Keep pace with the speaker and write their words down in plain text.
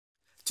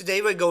Today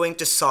we're going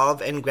to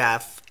solve and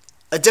graph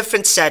a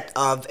different set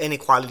of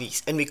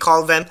inequalities, and we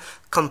call them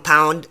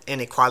compound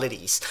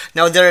inequalities.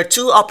 Now there are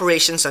two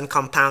operations on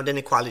compound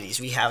inequalities.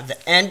 We have the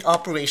AND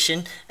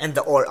operation and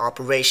the OR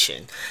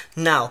operation.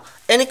 Now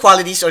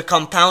inequalities or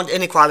compound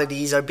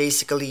inequalities are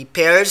basically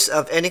pairs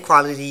of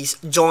inequalities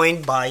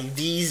joined by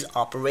these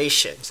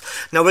operations.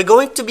 Now we're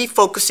going to be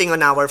focusing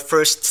on our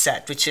first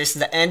set, which is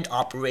the AND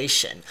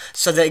operation.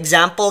 So the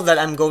example that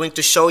I'm going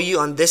to show you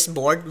on this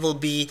board will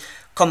be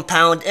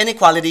compound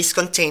inequalities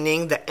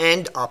containing the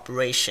AND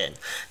operation.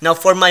 Now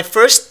for my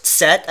first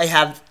set, I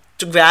have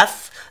to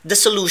graph the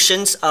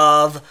solutions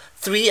of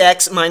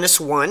 3x minus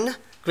 1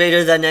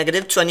 greater than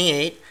negative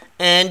 28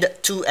 and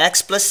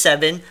 2x plus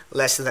 7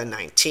 less than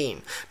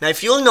 19. Now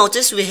if you'll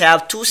notice, we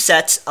have two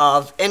sets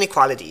of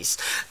inequalities.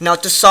 Now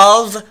to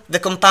solve the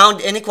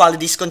compound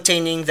inequalities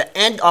containing the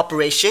AND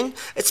operation,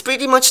 it's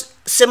pretty much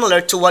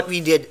similar to what we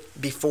did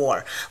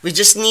before. We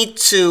just need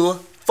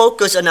to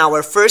focus on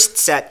our first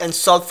set and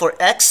solve for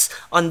x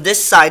on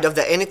this side of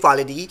the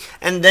inequality,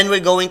 and then we're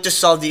going to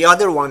solve the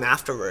other one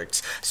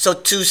afterwards. So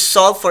to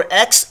solve for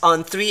x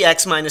on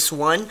 3x minus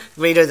 1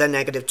 greater than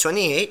negative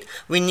 28,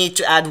 we need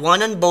to add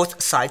 1 on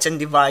both sides and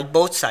divide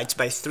both sides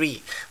by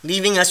 3,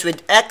 leaving us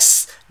with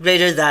x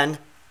greater than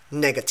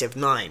negative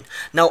 9.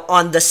 Now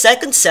on the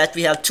second set,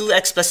 we have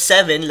 2x plus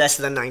 7 less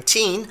than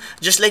 19.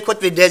 Just like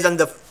what we did on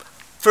the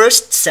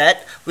first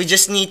set, we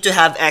just need to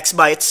have x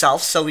by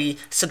itself, so we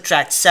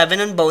subtract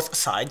 7 on both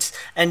sides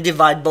and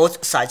divide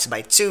both sides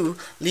by 2,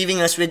 leaving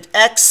us with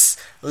x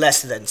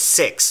less than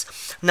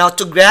 6. Now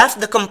to graph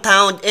the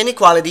compound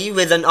inequality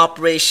with an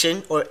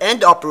operation or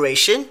AND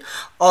operation,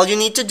 all you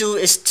need to do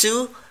is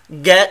to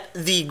get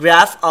the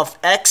graph of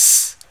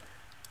x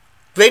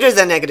greater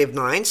than negative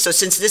 9. So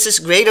since this is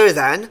greater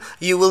than,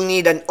 you will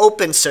need an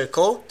open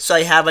circle. So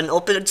I have an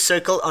open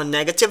circle on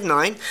negative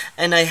 9,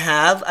 and I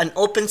have an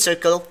open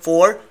circle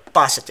for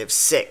positive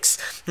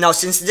 6. Now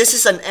since this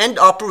is an AND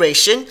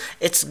operation,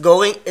 it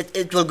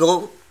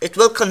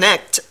will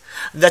connect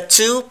the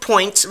 2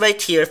 points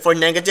right here for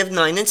negative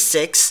 9 and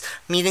 6,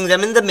 meeting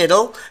them in the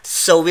middle.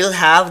 So we'll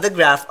have the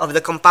graph of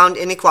the compound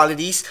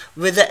inequalities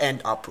with the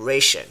AND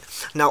operation.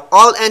 Now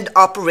all AND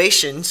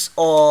operations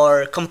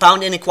or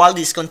compound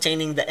inequalities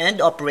containing the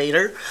AND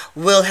operator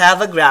will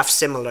have a graph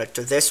similar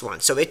to this one.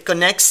 So it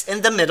connects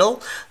in the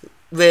middle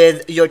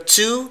with your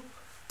 2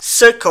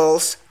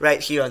 circles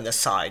right here on the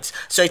sides.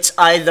 So it's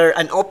either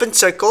an open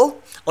circle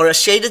or a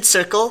shaded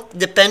circle,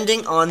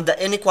 depending on the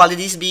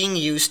inequalities being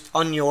used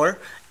on your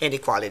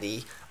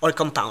inequality or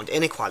compound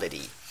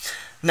inequality.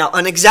 Now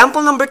on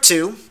example number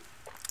 2,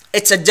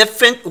 it's a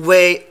different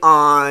way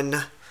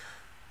on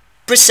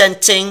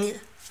presenting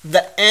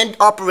the AND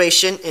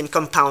operation in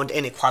compound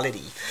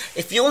inequality.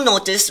 If you'll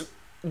notice,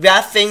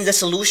 graphing the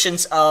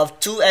solutions of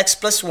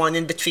 2x plus 1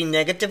 in between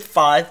negative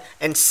 5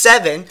 and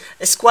 7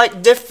 is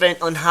quite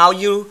different on how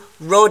you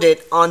wrote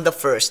it on the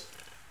first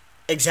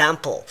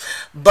example.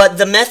 But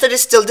the method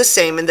is still the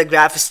same and the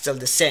graph is still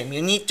the same.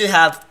 You need to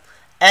have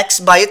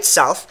x by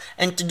itself,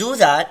 and to do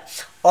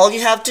that, all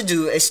you have to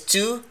do is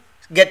to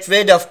get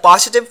rid of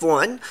positive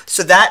 1.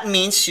 So that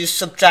means you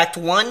subtract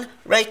 1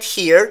 right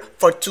here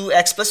for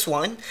 2x plus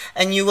 1,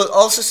 and you will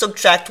also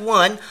subtract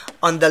 1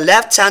 on the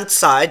left hand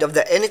side of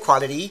the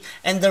inequality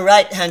and the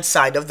right hand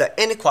side of the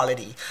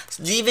inequality,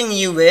 leaving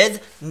you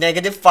with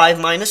negative 5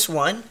 minus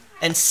 1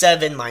 and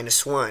 7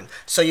 minus 1.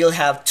 So you'll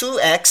have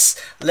 2x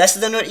less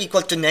than or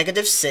equal to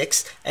negative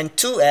 6 and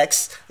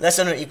 2x less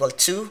than or equal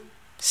to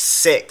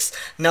 6.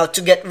 Now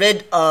to get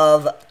rid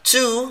of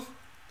 2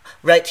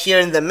 right here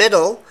in the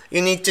middle,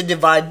 you need to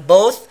divide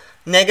both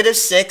negative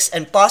 6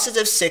 and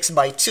positive 6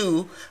 by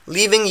 2,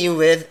 leaving you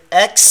with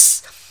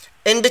x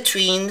in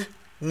between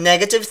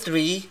negative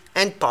 3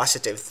 and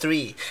positive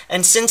 3.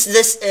 And since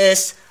this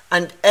is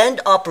an AND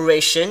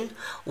operation,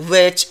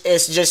 which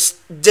is just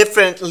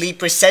differently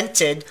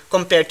presented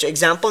compared to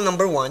example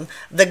number 1,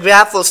 the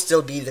graph will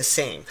still be the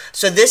same.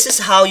 So this is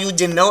how you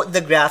denote the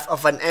graph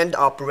of an AND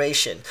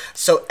operation.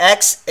 So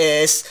x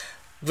is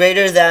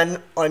greater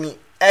than,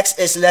 x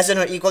is less than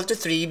or equal to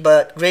 3,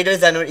 but greater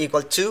than or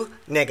equal to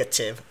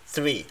negative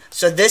 3.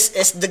 So this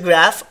is the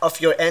graph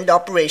of your AND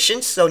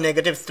operation. So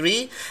negative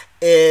 3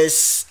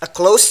 is a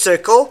closed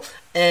circle,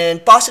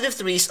 and positive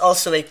 3 is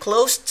also a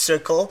closed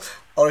circle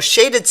or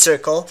shaded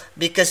circle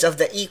because of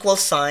the equal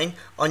sign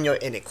on your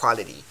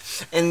inequality.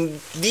 And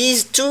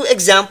these two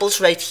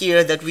examples right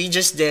here that we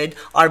just did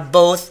are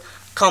both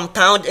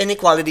compound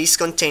inequalities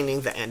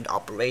containing the AND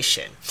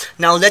operation.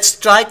 Now let's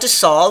try to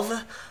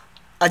solve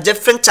a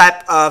different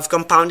type of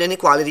compound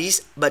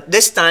inequalities, but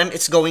this time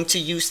it's going to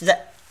use the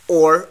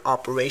OR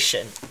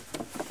operation.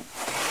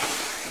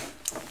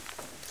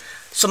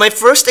 So my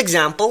first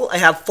example, I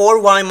have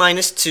 4y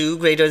minus 2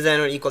 greater than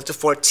or equal to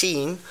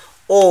 14,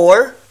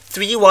 or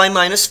 3y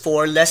minus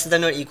 4 less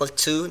than or equal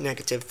to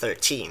negative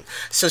 13.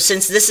 So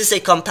since this is a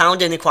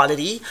compound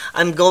inequality,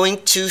 I'm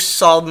going to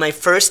solve my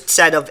first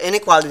set of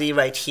inequality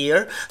right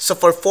here. So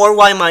for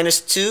 4y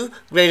minus 2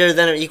 greater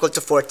than or equal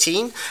to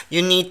 14,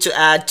 you need to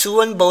add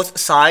 2 on both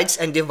sides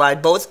and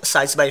divide both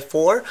sides by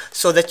 4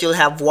 so that you'll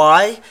have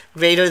y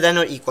greater than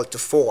or equal to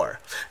 4.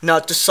 Now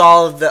to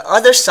solve the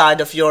other side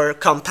of your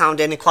compound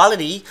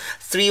inequality,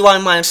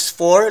 3y minus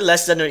 4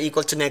 less than or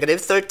equal to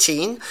negative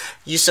 13,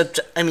 you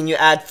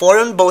add 4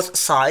 on both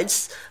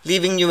sides,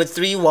 leaving you with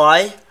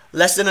 3y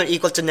less than or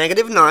equal to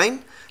negative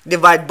 9.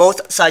 Divide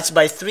both sides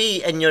by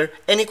 3 and your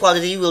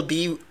inequality will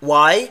be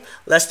y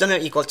less than or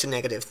equal to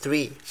negative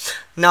 3.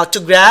 Now to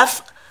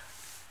graph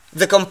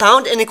the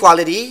compound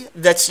inequality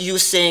that's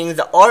using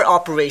the OR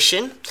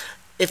operation,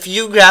 if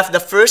you graph the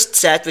first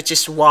set, which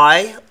is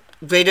y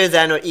greater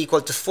than or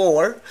equal to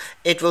 4,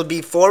 it will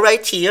be 4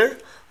 right here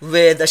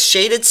with a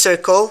shaded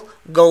circle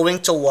going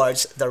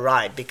towards the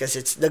right because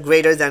it's the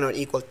greater than or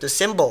equal to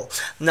symbol.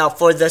 Now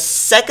for the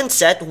second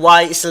set,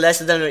 y is less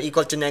than or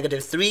equal to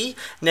negative 3.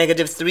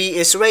 Negative 3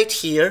 is right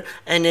here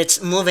and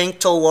it's moving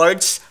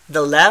towards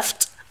the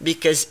left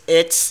because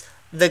it's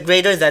the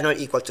greater than or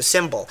equal to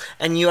symbol.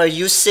 And you are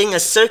using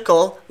a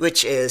circle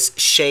which is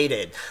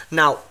shaded.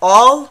 Now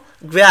all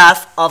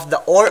graph of the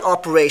OR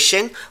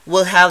operation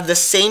will have the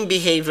same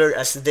behavior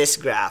as this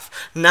graph.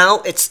 Now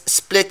it's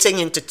splitting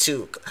into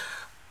two.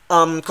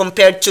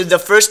 Compared to the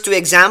first two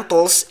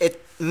examples,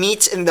 it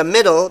meets in the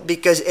middle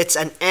because it's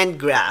an end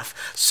graph.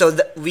 So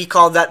we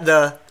call that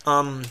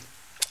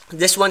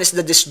this one is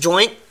the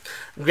disjoint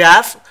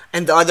graph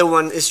and the other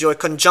one is your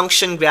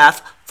conjunction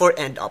graph for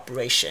end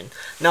operation.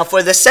 Now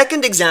for the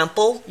second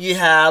example, you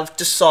have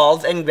to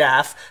solve and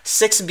graph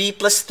 6b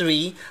plus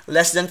 3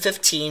 less than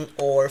 15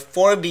 or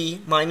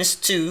 4b minus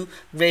 2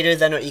 greater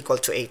than or equal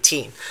to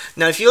 18.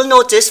 Now if you'll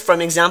notice from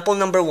example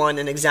number 1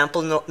 and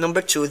example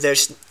number 2,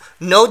 there's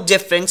no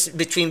difference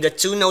between the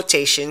two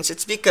notations.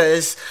 It's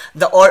because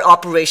the OR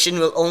operation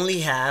will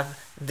only have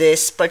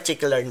this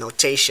particular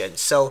notation.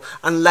 So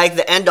unlike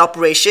the AND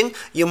operation,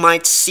 you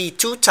might see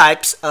two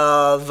types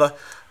of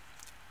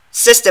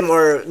system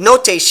or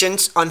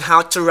notations on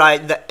how to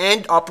write the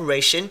AND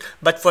operation,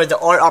 but for the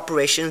OR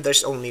operation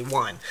there's only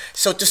one.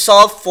 So to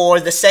solve for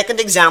the second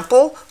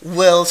example,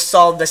 we'll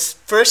solve the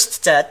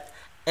first set,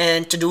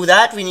 and to do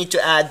that we need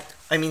to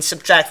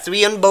subtract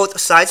 3 on both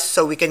sides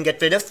so we can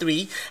get rid of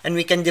 3, and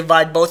we can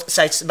divide both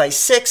sides by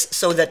 6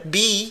 so that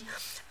b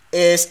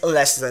is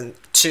less than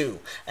 2.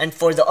 And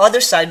for the other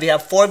side, we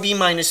have 4b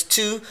minus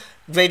 2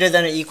 greater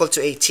than or equal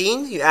to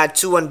 18. You add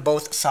 2 on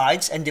both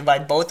sides and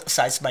divide both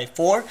sides by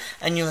 4,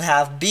 and you'll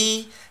have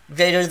b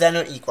greater than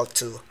or equal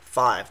to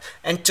 5.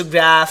 And to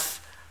graph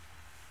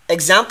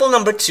example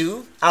number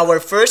 2, our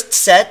first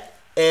set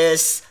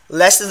is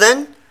less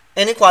than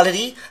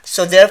inequality,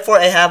 so therefore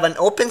I have an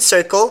open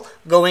circle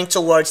going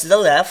towards the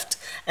left.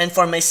 And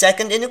for my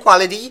second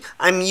inequality,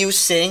 I'm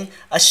using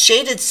a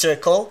shaded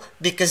circle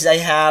because I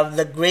have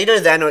the greater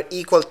than or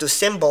equal to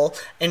symbol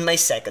in my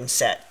second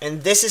set.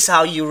 And this is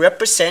how you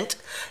represent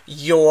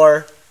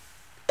your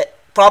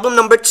problem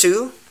number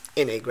 2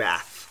 in a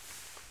graph.